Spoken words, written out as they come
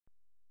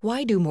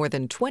Why do more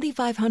than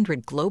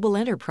 2,500 global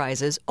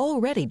enterprises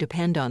already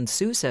depend on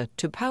SUSE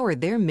to power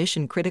their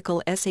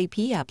mission-critical SAP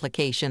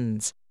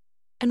applications?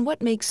 And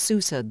what makes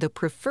SUSE the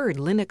preferred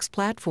Linux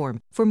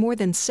platform for more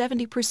than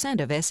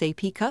 70% of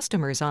SAP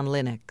customers on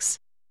Linux?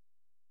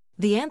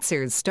 The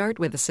answers start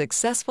with a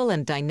successful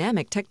and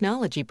dynamic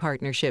technology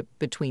partnership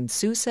between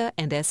SUSE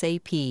and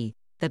SAP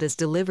that has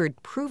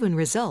delivered proven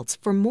results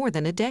for more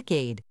than a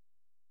decade.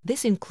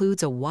 This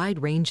includes a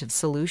wide range of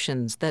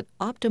solutions that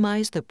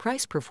optimize the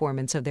price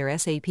performance of their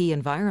SAP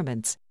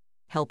environments,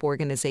 help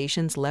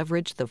organizations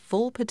leverage the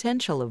full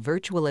potential of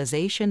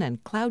virtualization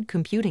and cloud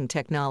computing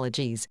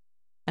technologies,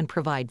 and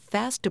provide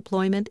fast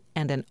deployment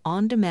and an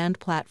on-demand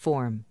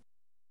platform.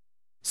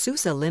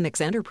 SUSE Linux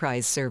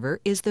Enterprise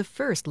Server is the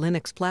first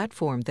Linux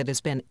platform that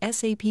has been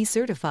SAP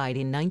certified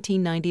in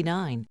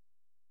 1999.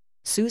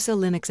 SUSE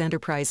Linux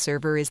Enterprise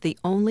Server is the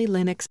only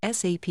Linux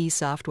SAP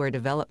software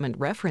development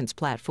reference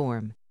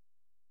platform.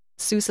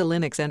 SUSE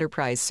Linux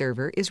Enterprise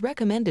Server is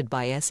recommended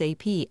by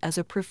SAP as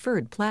a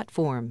preferred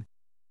platform.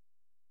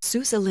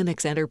 SUSE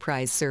Linux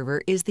Enterprise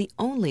Server is the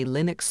only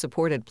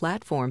Linux-supported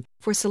platform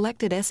for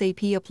selected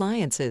SAP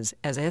appliances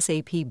as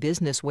SAP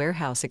Business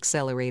Warehouse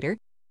Accelerator,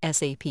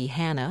 SAP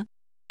HANA,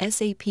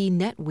 SAP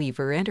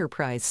NetWeaver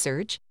Enterprise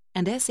Search,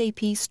 and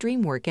SAP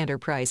Streamwork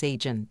Enterprise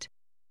Agent.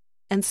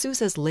 And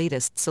SUSE's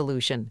latest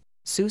solution,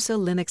 SUSE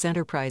Linux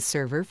Enterprise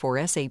Server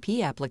for SAP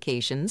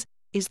Applications,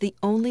 is the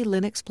only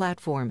Linux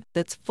platform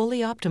that's fully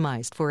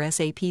optimized for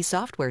SAP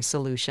software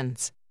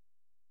solutions.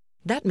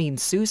 That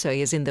means SUSE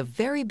is in the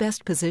very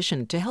best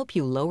position to help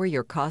you lower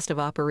your cost of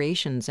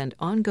operations and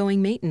ongoing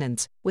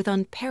maintenance with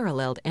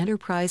unparalleled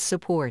enterprise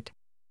support.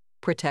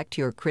 Protect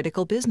your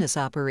critical business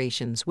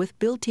operations with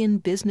built-in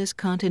business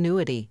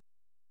continuity.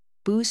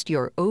 Boost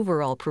your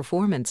overall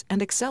performance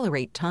and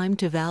accelerate time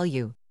to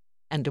value.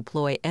 And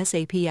deploy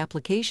SAP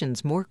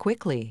applications more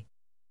quickly.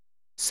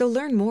 So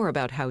learn more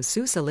about how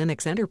SUSE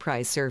Linux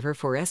Enterprise Server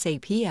for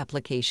SAP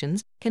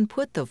Applications can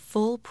put the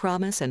full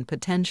promise and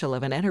potential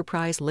of an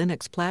enterprise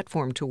Linux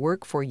platform to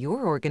work for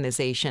your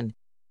organization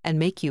and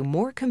make you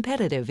more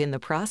competitive in the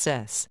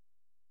process.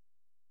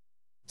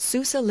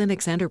 SUSE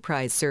Linux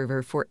Enterprise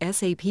Server for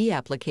SAP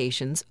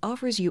Applications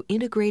offers you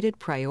integrated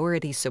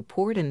priority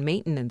support and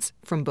maintenance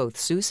from both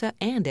SUSE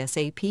and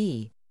SAP.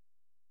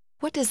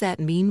 What does that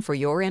mean for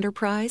your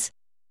enterprise?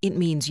 It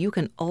means you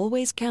can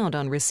always count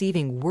on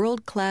receiving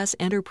world-class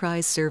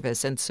enterprise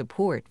service and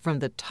support from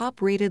the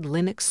top-rated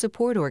Linux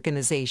support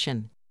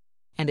organization.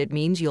 And it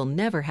means you'll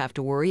never have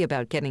to worry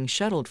about getting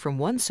shuttled from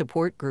one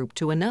support group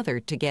to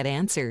another to get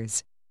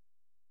answers.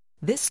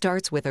 This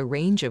starts with a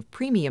range of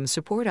premium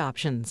support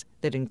options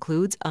that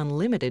includes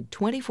unlimited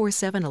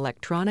 24/7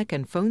 electronic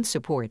and phone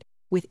support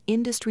with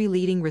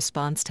industry-leading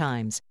response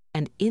times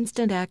and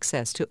instant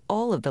access to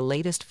all of the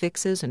latest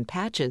fixes and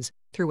patches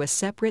through a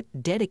separate,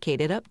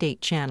 dedicated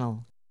update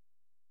channel.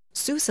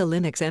 SUSE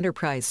Linux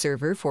Enterprise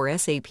Server for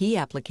SAP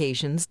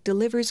Applications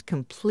delivers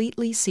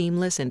completely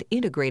seamless and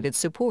integrated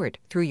support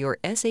through your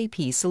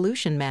SAP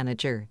Solution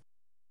Manager.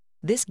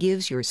 This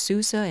gives your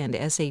SUSE and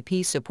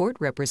SAP support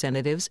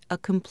representatives a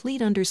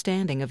complete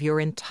understanding of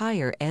your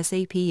entire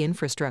SAP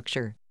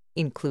infrastructure,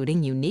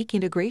 including unique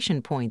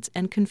integration points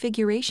and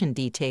configuration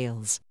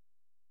details.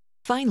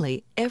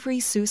 Finally, every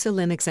SUSE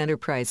Linux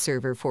Enterprise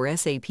Server for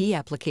SAP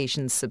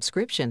Applications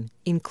subscription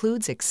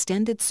includes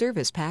Extended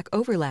Service Pack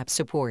Overlap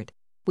support,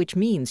 which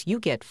means you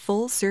get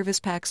full Service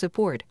Pack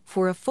support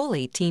for a full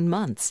 18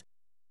 months.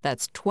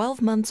 That's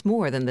 12 months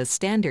more than the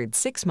standard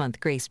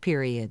 6-month grace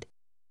period.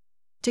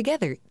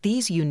 Together,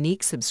 these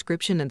unique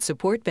subscription and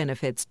support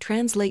benefits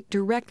translate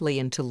directly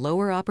into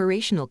lower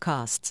operational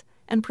costs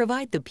and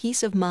provide the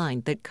peace of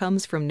mind that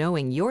comes from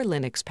knowing your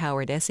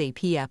Linux-powered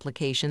SAP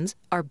applications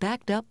are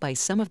backed up by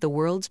some of the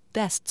world's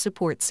best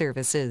support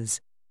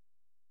services.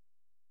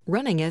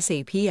 Running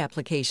SAP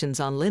applications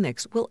on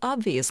Linux will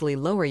obviously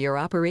lower your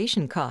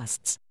operation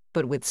costs,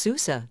 but with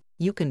SUSE,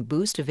 you can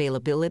boost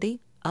availability,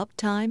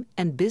 uptime,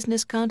 and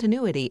business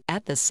continuity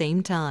at the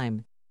same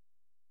time.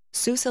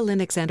 SUSE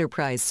Linux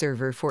Enterprise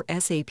Server for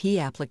SAP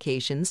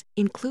Applications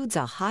includes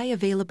a high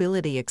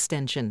availability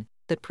extension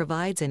that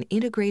provides an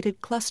integrated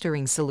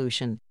clustering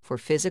solution for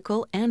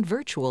physical and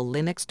virtual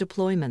Linux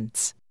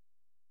deployments.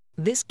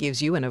 This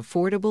gives you an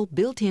affordable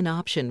built-in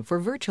option for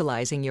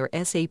virtualizing your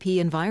SAP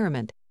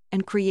environment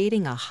and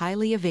creating a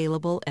highly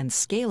available and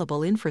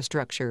scalable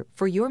infrastructure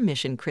for your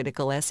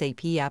mission-critical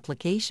SAP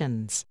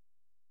applications.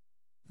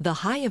 The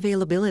high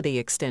availability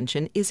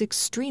extension is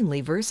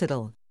extremely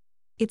versatile.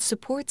 It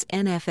supports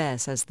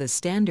NFS as the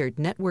standard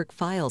network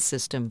file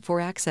system for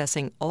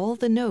accessing all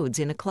the nodes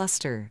in a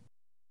cluster.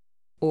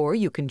 Or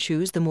you can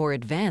choose the more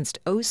advanced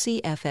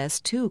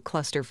OCFS2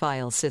 cluster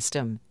file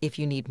system if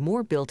you need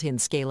more built-in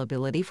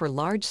scalability for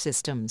large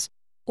systems,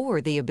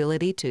 or the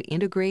ability to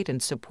integrate and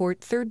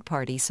support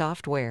third-party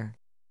software.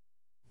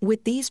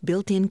 With these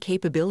built-in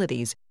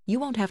capabilities, you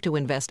won't have to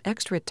invest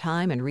extra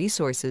time and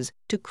resources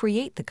to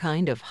create the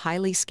kind of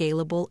highly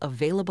scalable,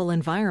 available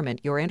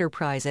environment your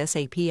enterprise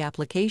SAP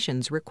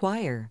applications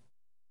require.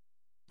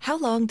 How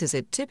long does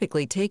it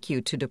typically take you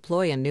to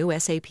deploy a new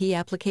SAP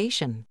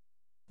application?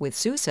 With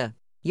SUSE,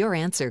 your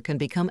answer can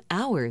become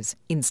hours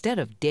instead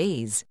of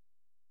days.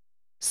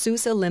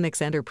 SUSE Linux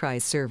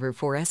Enterprise Server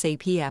for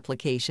SAP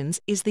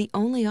Applications is the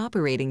only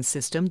operating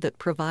system that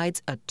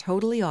provides a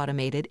totally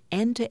automated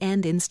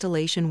end-to-end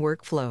installation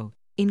workflow,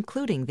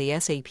 including the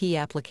SAP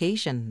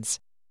applications.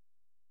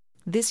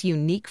 This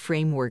unique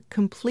framework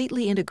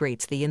completely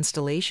integrates the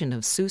installation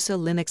of SUSE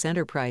Linux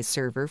Enterprise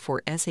Server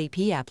for SAP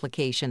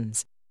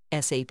Applications,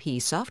 SAP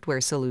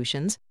software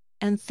solutions,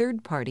 and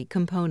third-party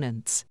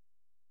components.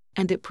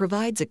 And it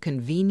provides a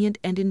convenient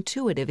and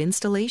intuitive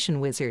installation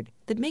wizard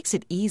that makes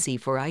it easy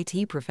for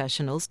IT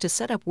professionals to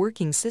set up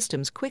working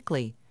systems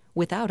quickly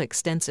without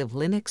extensive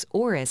Linux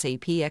or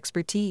SAP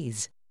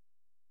expertise.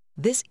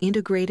 This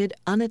integrated,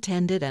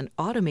 unattended, and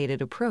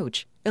automated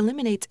approach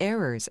eliminates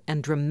errors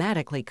and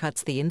dramatically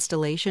cuts the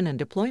installation and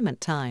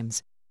deployment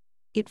times.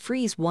 It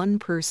frees one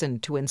person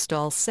to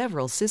install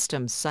several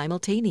systems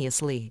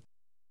simultaneously.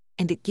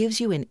 And it gives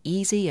you an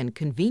easy and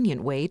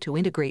convenient way to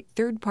integrate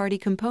third-party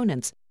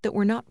components that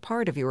were not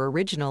part of your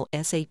original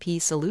SAP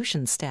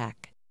solution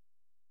stack.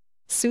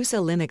 SUSE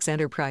Linux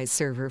Enterprise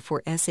Server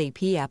for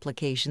SAP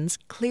Applications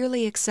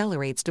clearly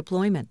accelerates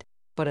deployment,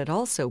 but it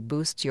also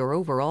boosts your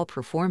overall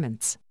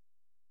performance.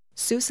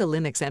 SUSE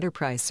Linux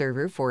Enterprise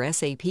Server for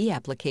SAP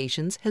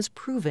Applications has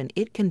proven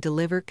it can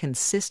deliver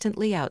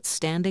consistently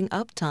outstanding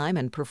uptime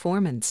and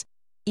performance,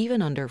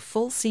 even under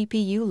full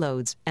CPU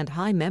loads and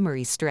high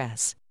memory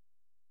stress.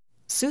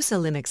 SUSE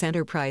Linux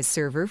Enterprise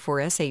Server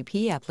for SAP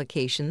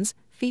Applications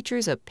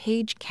features a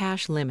page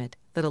cache limit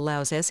that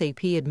allows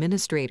SAP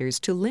administrators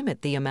to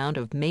limit the amount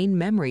of main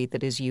memory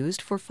that is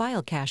used for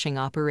file caching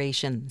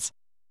operations.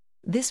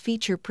 This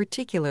feature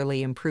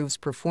particularly improves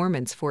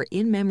performance for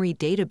in-memory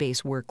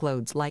database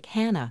workloads like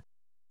HANA,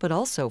 but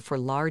also for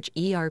large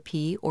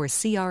ERP or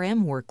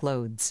CRM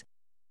workloads.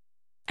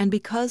 And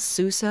because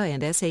SUSE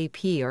and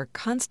SAP are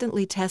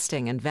constantly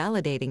testing and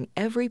validating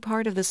every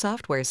part of the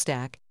software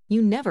stack,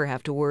 you never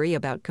have to worry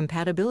about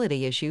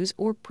compatibility issues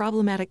or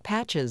problematic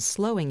patches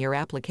slowing your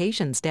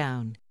applications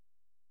down.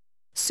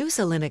 SUSE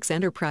Linux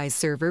Enterprise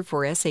Server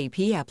for SAP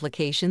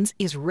Applications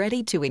is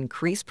ready to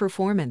increase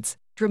performance,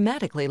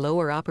 dramatically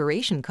lower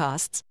operation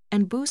costs,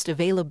 and boost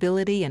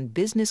availability and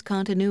business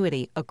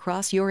continuity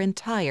across your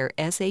entire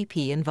SAP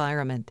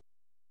environment.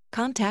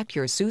 Contact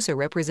your SUSE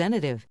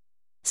representative.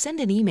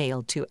 Send an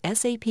email to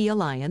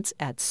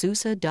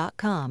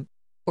sapalliance@suse.com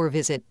or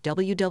visit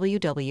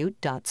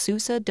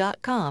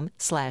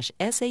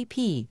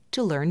www.suse.com/SAP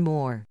to learn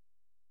more.